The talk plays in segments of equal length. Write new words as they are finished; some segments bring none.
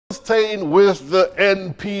Staying with the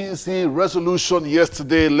MPC resolution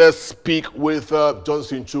yesterday, let's speak with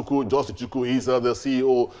Johnson Chukwu. Johnson Chukwu is the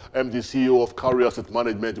CEO, MD CEO of Carrier Asset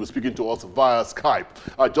Management. We're speaking to us via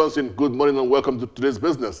Skype. Johnson, good morning and welcome to today's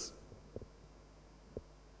business.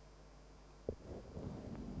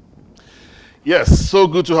 Yes, so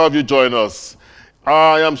good to have you join us.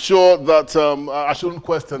 I am sure that I shouldn't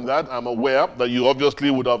question that. I'm aware that you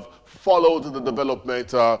obviously would have followed the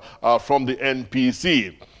development from the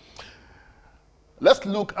MPC. Let's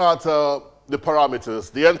look at the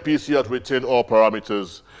parameters. The MPC had retained all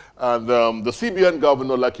parameters. And the CBN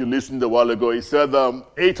governor, like you listened a while ago, he said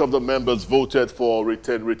 8 of the members voted for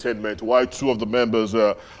retainment, while 2 of the members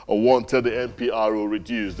wanted the NPRO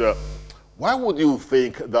reduced. Why would you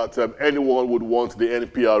think that anyone would want the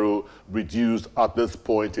NPRO reduced at this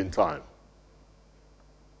point in time?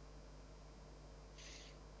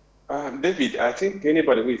 David, I think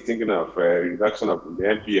anybody who is thinking of reduction of the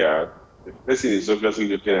NPR, the person is obviously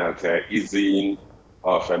looking at easing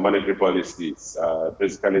of monetary policies,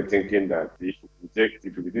 basically thinking that if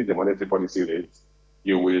you reduce the monetary policy rate,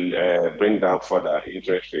 you will bring down further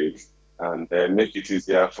interest rates and make it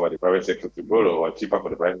easier for the private sector to borrow or cheaper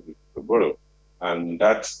for the private sector to borrow. And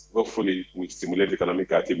that hopefully will stimulate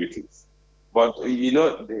economic activities. But, you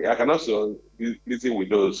know, I can also listen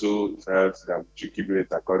with those who felt that we should keep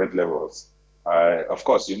it at current levels. Of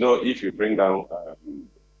course, you know, if you bring down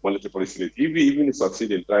monetary policy rate, even if you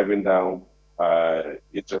succeed in driving down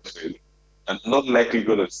interest rate, I'm not likely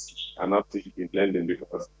going to see an uptick in lending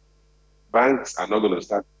because banks are not going to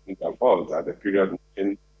start involved at the period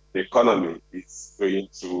when the economy is going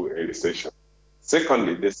through a recession.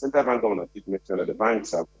 Secondly, the central bank governor did mention that the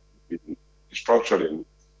banks have been restructuring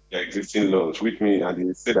their existing loans, which means, and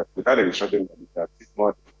he said that without a restructuring, that it's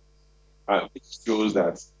more, which shows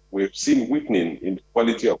that we've seen weakening in the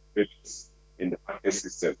quality of credits in the market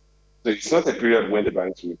system. So it's not a period when the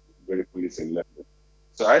banks will be very bullish in lending.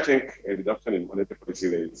 So I think a reduction in monetary policy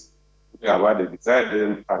rates will have the desired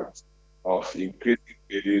impact of increasing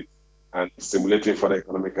credit and stimulating further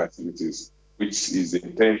economic activities, which is the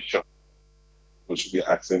intention we should be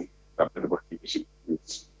asking that everybody should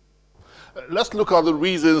use. Let's look at the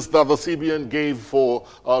reasons that the CBN gave for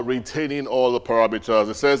retaining all the parameters.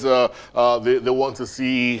 It says they want to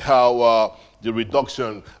see how the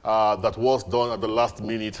reduction that was done at the last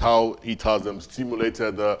minute, how it has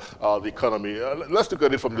stimulated the economy. Let's look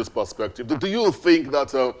at it from this perspective. Do you think that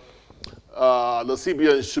the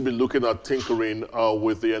CBN should be looking at tinkering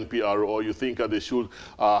with the NPR, or you think that they should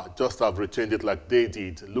just have retained it like they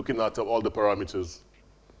did, looking at all the parameters?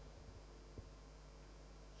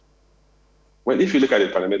 Well, if you look at the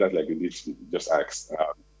parameters like you just asked,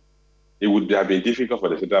 it would have been difficult for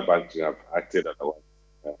the central bank to have acted otherwise.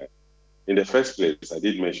 In the first place, I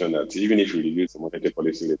did mention that even if you reduce the monetary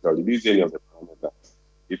policy rate or reduce any of the parameters,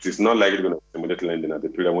 it is not likely going to stimulate lending at the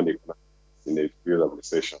period when the economy is in a period of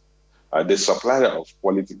recession. The supply of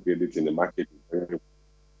quality credit in the market is very important.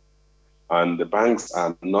 And the banks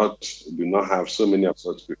do not have so many of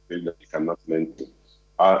such credit that they cannot lend to.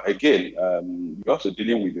 Again, we're also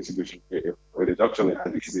dealing with the situation where a reduction in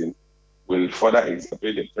easing will further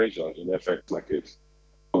exacerbate the pressure in the FX market.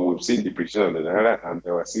 We've seen depreciation of the naira, and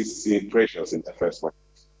there are seeing pressures in the FX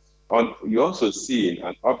market. You also see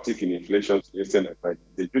an uptick in inflation to the extent that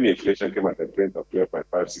the June inflation came at a rate of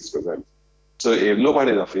 12.56%. So a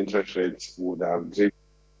lowering of interest rates would have driven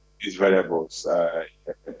these variables,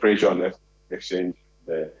 pressure on the exchange,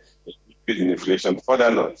 the increase in inflation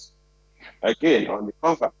further not. Again, on the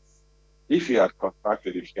converse, if you had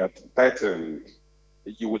contracted, if you had tightened,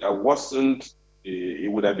 you would have worsened, it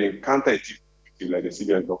would have been counterintuitive, like the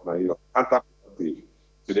CBN governor, counterproductive,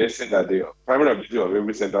 to the extent that the primary objective of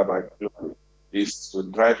every central bank is to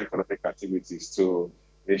drive economic activities, to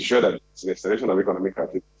ensure that the restoration of economic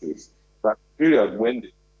activities. That period when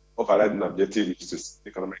the overriding objective is to see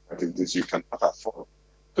economic activities, you cannot afford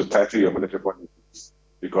to tighten your monetary policies,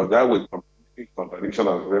 because that will complete contradiction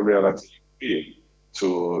of every other thing you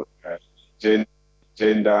feel to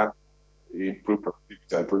gender, improve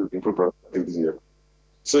productivity, improve productivity.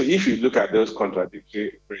 So if you look at those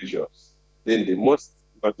contradictory pressures, then the most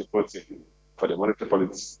logical thing for the monetary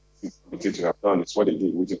policy committee to have done is what they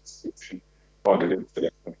did, which is all the limits to the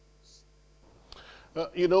economy.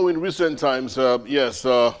 You know, in recent times, yes,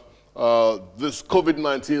 this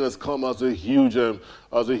COVID-19 has come as a huge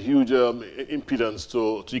impedance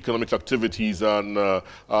to economic activities, and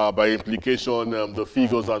by implication, the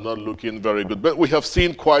figures are not looking very good. But we have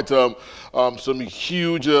seen quite some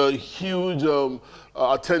huge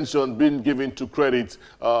attention being given to credit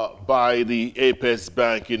by the Apex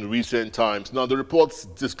Bank in recent times. Now, the reports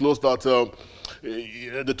disclosed that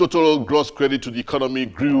the total gross credit to the economy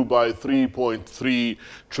grew by 3.3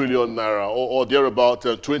 trillion naira, or thereabout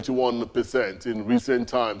 21% in recent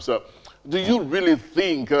times. Do you really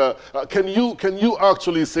think, can you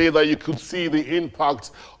actually say that you could see the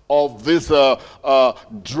impact of this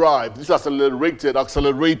drive, this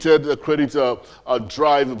accelerated credit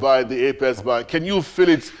drive by the Apex Bank? Can you feel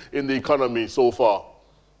it in the economy so far?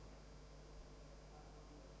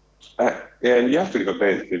 And you have to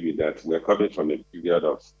recognize, David, that we're coming from a period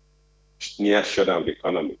of near shutdown of the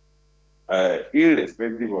economy.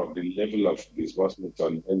 Irrespective of the level of disbursement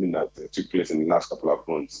on lending that took place in the last couple of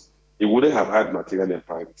months, it wouldn't have had material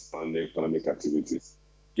impact on the economic activities.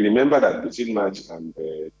 You remember that between March and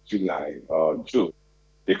July or June,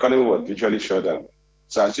 the economy was virtually shut down.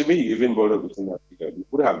 So assuming you even borrowed within that period, you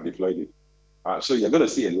would have deployed it. So you're going to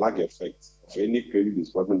see a lag effect of any credit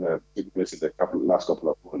disbursement that took place in the last couple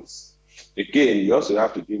of months. Again, you also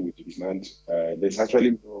have to deal with the demand. There's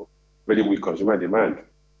actually no very weak consumer demand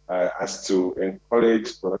as to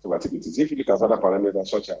encourage productive activities. If you look at other parameters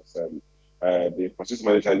such as the Purchase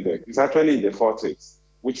Management Index, it's actually in the 40s,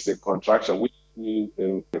 which is a contraction, which means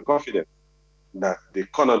the confidence that the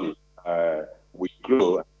economy will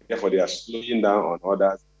grow. Therefore, they are slowing down on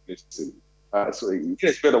other places. So,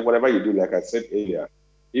 irrespective of whatever you do, like I said earlier,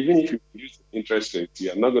 even if you use interest rates,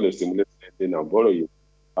 you are not going to stimulate lending or borrowing.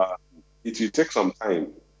 It will take some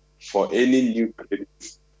time for any new credit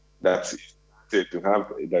that is to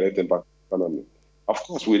have a direct impact on the economy. Of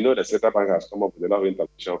course, we know the central bank has come up with a lot of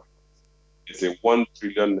intervention. It's a 1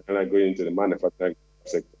 trillion going into the manufacturing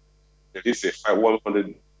sector. There is a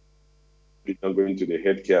 100 billion going to the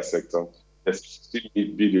healthcare sector. There's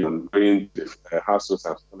 50 billion going to households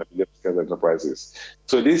and small and medium enterprises.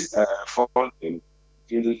 So this funding,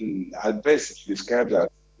 at best, described as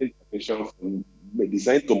intervention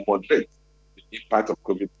designed to moderate the impact of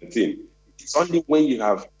COVID-19. It's only when you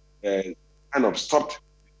have kind of stopped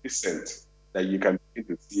the descent that you can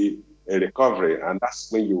begin to see a recovery, and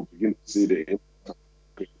that's when you begin to see the impact of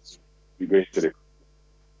COVID going to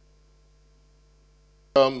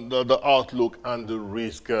the outlook and the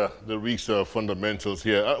risk fundamentals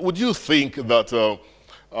here. Would you think that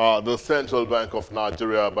the Central Bank of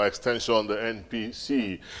Nigeria, by extension the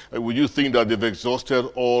MPC, would you think that they've exhausted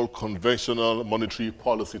all conventional monetary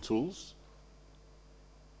policy tools?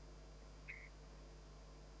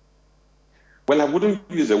 Well, I wouldn't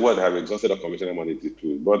use the word have exhausted all conventional monetary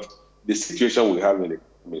tools, but the situation we have in the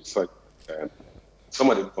economy is such some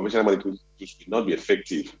of the conventional monetary tools will not be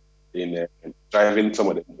effective in driving some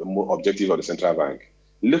of the more objectives of the central bank.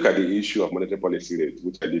 Look at the issue of monetary policy rate,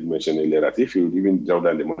 which I did mention earlier, that if you even drop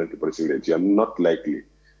down the monetary policy rate, you are not likely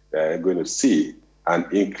going to see an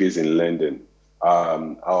increase in lending,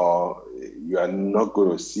 or you are not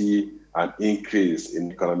going to see an increase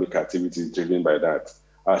in economic activity driven by that.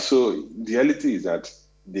 So the reality is that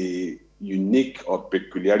the unique or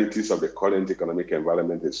peculiarities of the current economic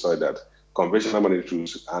environment is so that conventional monetary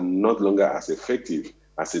tools are not longer as effective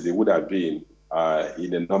as they would have been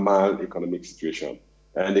in a normal economic situation.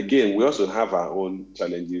 And again, we also have our own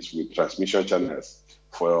challenges with transmission channels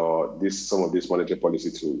for some of these monetary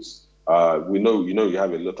policy tools. We know you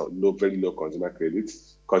have a lot of very low consumer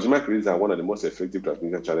credits. Consumer credits are one of the most effective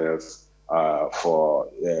transmission channels for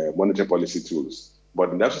monetary policy tools.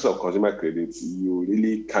 But in the absence of consumer credits, you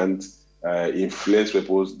really can't influence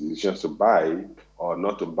people's decisions to buy or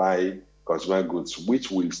not to buy consumer goods,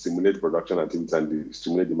 which will stimulate production activities and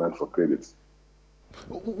stimulate demand for credit.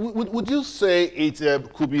 Would you say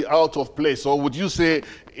it could be out of place, or would you say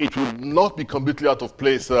it would not be completely out of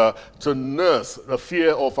place to nurse the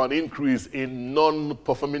fear of an increase in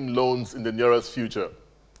non-performing loans in the nearest future?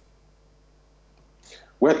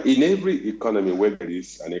 Well, in every economy where there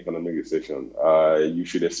is an economic recession, you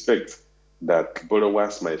should expect that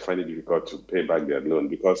borrowers might find it difficult to pay back their loan,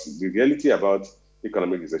 because the reality about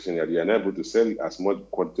economic recession is that you are unable to sell as much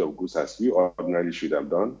quantity of goods as you ordinarily should have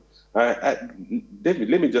done. David,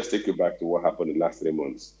 let me just take you back to what happened in the last 3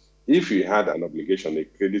 months. If you had an obligation, a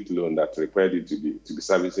credit loan that required you to be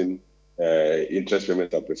servicing interest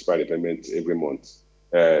payment or principal payment every month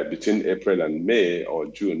between April and May or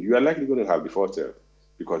June, you are likely going to have defaulted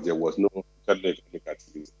because there was no economic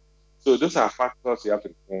activity. So those are factors you have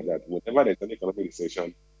to remember, that whenever there's an economic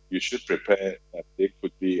recession, you should prepare that there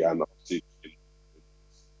could be an uptick.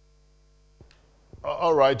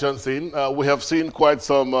 All right, Johnson. We have seen quite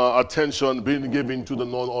some attention being given to the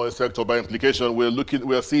non-oil sector. By implication, we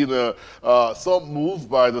are seeing some move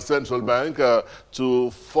by the central bank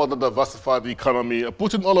to further diversify the economy.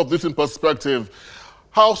 Putting all of this in perspective,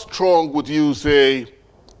 how strong would you say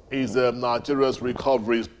is Nigeria's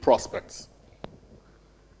recovery prospects?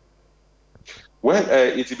 Well,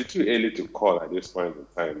 it will be too early to call at this point in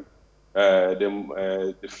time.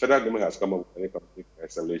 The federal government has come up with an economic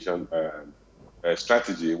acceleration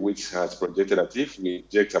strategy, which has projected that if we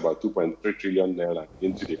inject about 2.3 trillion naira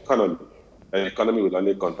into the economy will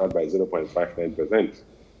only contract by 0.59%.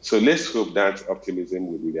 So let's hope that optimism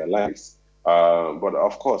will be realized. But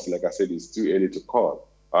of course, like I said, it's too early to call.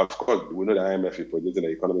 Of course, we know the IMF is projecting the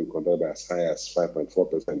economy will contract by as high as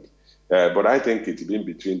 5.4%. But I think it's been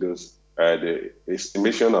between those, the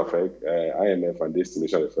estimation of IMF and the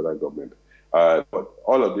estimation of the federal government. But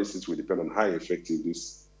all of this will depend on how effective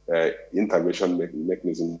this intervention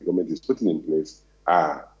mechanism the government is putting in place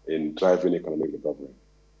in driving economic development.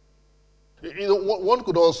 You know, one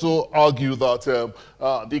could also argue that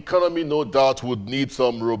the economy, no doubt, would need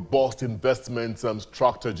some robust investment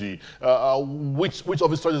strategy. Which of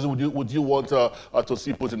the strategies would you want to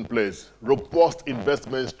see put in place? Robust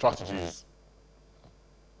investment strategies.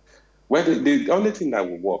 Well, the only thing that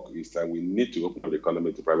will work is that we need to open up the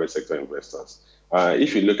economy to private sector investors.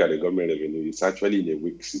 If you look at the government revenue, it's actually in a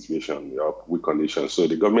weak situation, weak condition. So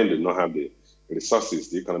the government did not have the resources,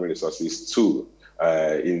 the economic resources to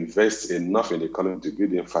invest enough in the economy to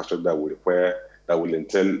build the infrastructure that will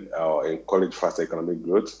entail or encourage faster economic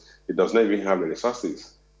growth. It does not even have the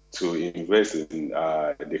resources to invest in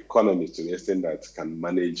the economy to the extent that can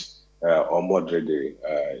manage or moderate the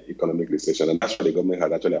economic recession. And that's why the government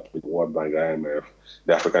has actually approached the World Bank, IMF,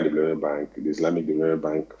 the African Development Bank, the Islamic Development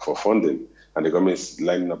Bank for funding. And the government is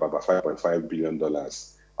lining up about $5.5 billion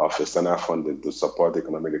of external funding to support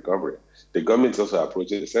economic recovery. The government is also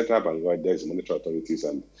approaching the central bank, where there is monetary authorities,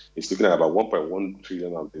 and it's looking at about 1.1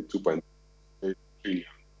 trillion of the 2.3 trillion.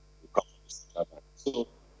 So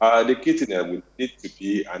the key thing that we need to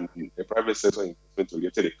be a private sector investment to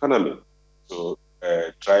get the economy to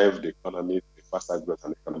drive the economy to faster growth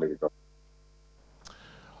and economic recovery.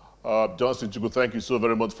 Johnson Chukwu, thank you so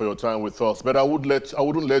very much for your time with us. But I wouldn't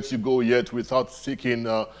let you go yet without seeking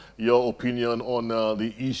your opinion on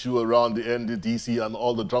the issue around the NDDC and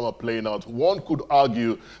all the drama playing out. One could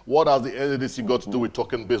argue, what has the NDDC got to do with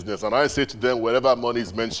talking business? And I say to them, wherever money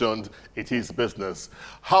is mentioned, it is business.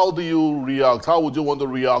 How do you react? How would you want to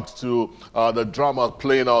react to the drama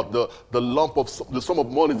playing out, the sum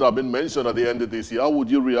of money that have been mentioned at the NDDC? How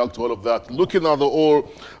would you react to all of that? Looking at the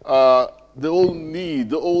whole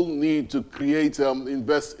need to create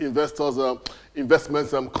investors'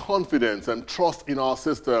 investments and confidence and trust in our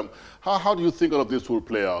system. How do you think all of this will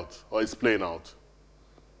play out, or is playing out?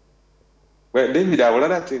 Well, David, I would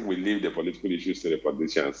rather think we leave the political issues to the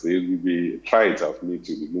politicians. It will be trite of me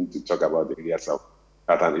to begin to talk about the areas of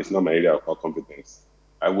that, and it's not my area of competence.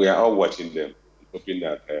 And we are all watching them, hoping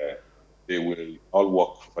that they will all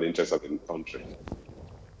work for the interests of the country.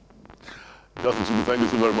 Justin Chukwu, thank you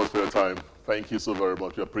so very much for your time. Thank you so very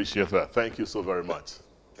much. We appreciate that. Thank you so very much.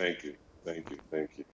 Thank you. Thank you.